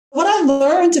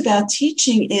learned about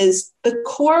teaching is the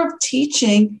core of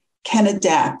teaching can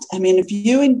adapt. I mean, if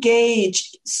you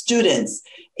engage students,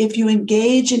 if you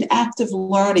engage in active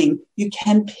learning, you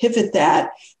can pivot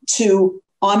that to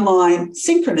online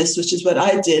synchronous, which is what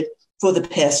I did for the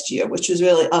past year, which was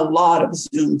really a lot of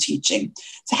Zoom teaching.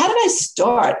 So how did I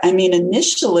start? I mean,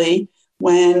 initially,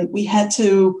 when we had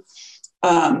to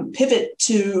pivot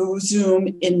to Zoom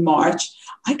in March,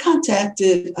 I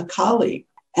contacted a colleague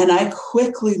and I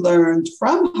quickly learned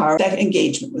from her that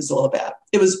engagement was all about.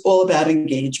 It was all about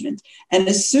engagement. And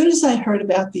as soon as I heard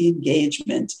about the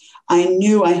engagement, I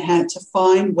knew I had to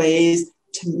find ways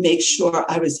to make sure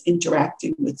I was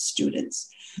interacting with students.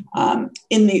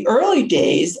 In the early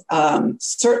days,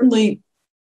 certainly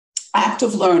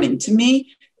active learning to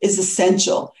me is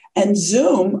essential. And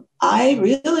Zoom, I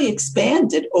really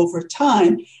expanded over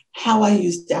time how I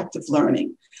used active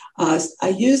learning.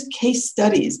 I used case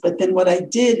studies, but then what I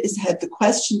did is had the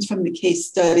questions from the case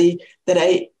study that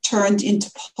I turned into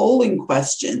polling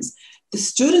questions. The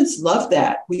students loved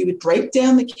that. We would break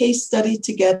down the case study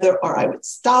together, or I would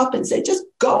stop and say, just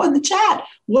go in the chat.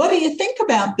 What do you think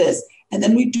about this? And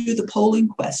then we do the polling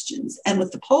questions. And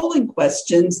with the polling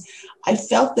questions, I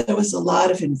felt there was a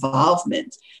lot of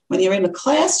involvement. When you're in a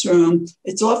classroom,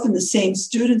 it's often the same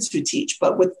students who teach,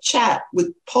 but with chat,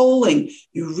 with polling,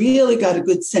 you really got a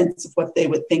good sense of what they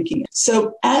were thinking.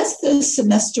 So as the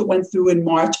semester went through in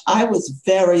March, I was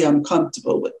very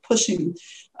uncomfortable with pushing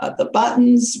the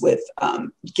buttons, with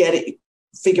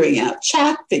figuring out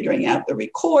chat, figuring out the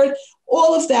record.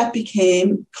 All of that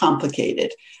became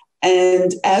complicated.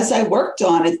 And as I worked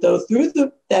on it, though, through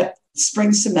that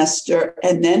spring semester,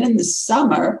 and then in the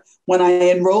summer, when I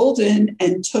enrolled in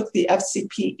and took the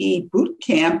FCPE boot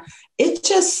camp, it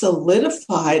just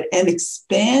solidified and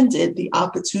expanded the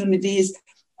opportunities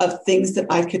of things that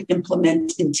I could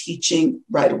implement in teaching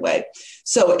right away.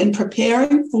 So in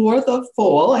preparing for the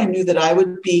fall, I knew that I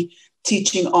would be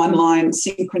teaching online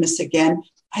synchronous again.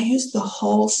 I used the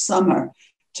whole summer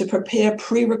to prepare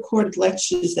pre-recorded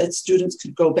lectures that students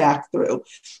could go back through.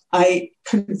 I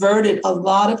converted a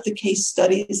lot of the case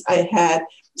studies I had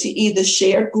to either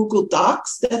shared Google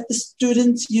Docs that the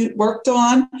students worked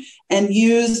on and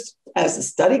used as a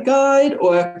study guide,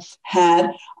 or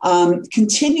had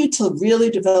continued to really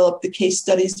develop the case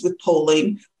studies with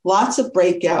polling, lots of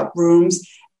breakout rooms.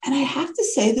 And I have to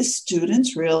say the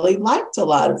students really liked a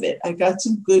lot of it. I got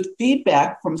some good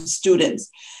feedback from students.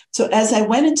 So as I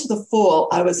went into the fall,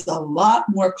 I was a lot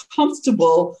more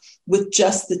comfortable with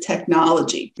just the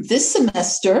technology. This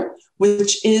semester,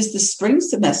 which is the spring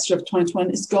semester of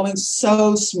 2020, is going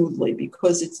so smoothly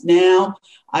because it's now,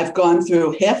 I've gone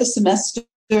through half a semester,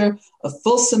 a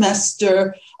full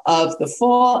semester of the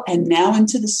fall, and now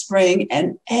into the spring.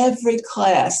 And every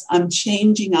class, I'm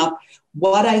changing up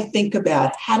what I think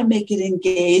about, how to make it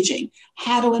engaging,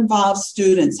 how to involve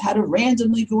students, how to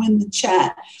randomly go in the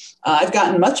chat. I've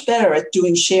gotten much better at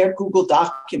doing shared Google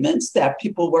documents that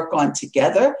people work on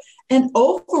together. And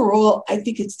overall, I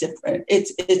think it's different.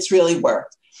 It's really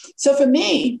worked. So for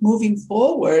me, moving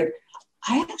forward,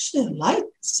 I actually like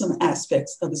some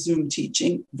aspects of Zoom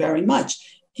teaching very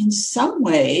much. In some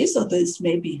ways, although this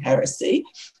may be heresy,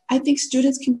 I think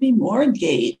students can be more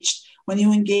engaged when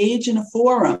you engage in a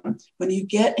forum, when you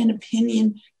get an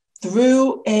opinion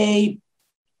through a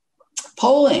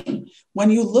polling, when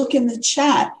you look in the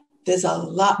chat. There's a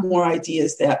lot more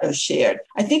ideas that are shared.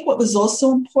 I think what was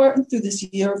also important through this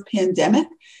year of pandemic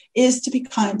is to be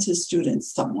kind to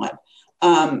students somewhat.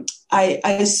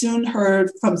 I soon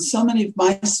heard from so many of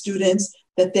my students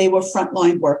that they were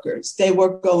frontline workers. They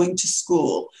were going to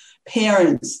school.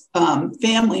 Parents,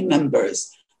 family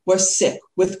members were sick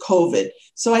with COVID.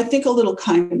 So I think a little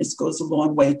kindness goes a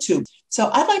long way too.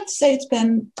 So I'd like to say it's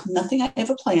been nothing I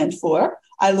ever planned for.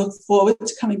 I look forward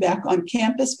to coming back on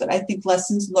campus, but I think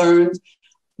lessons learned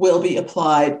will be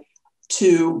applied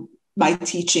to my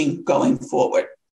teaching going forward.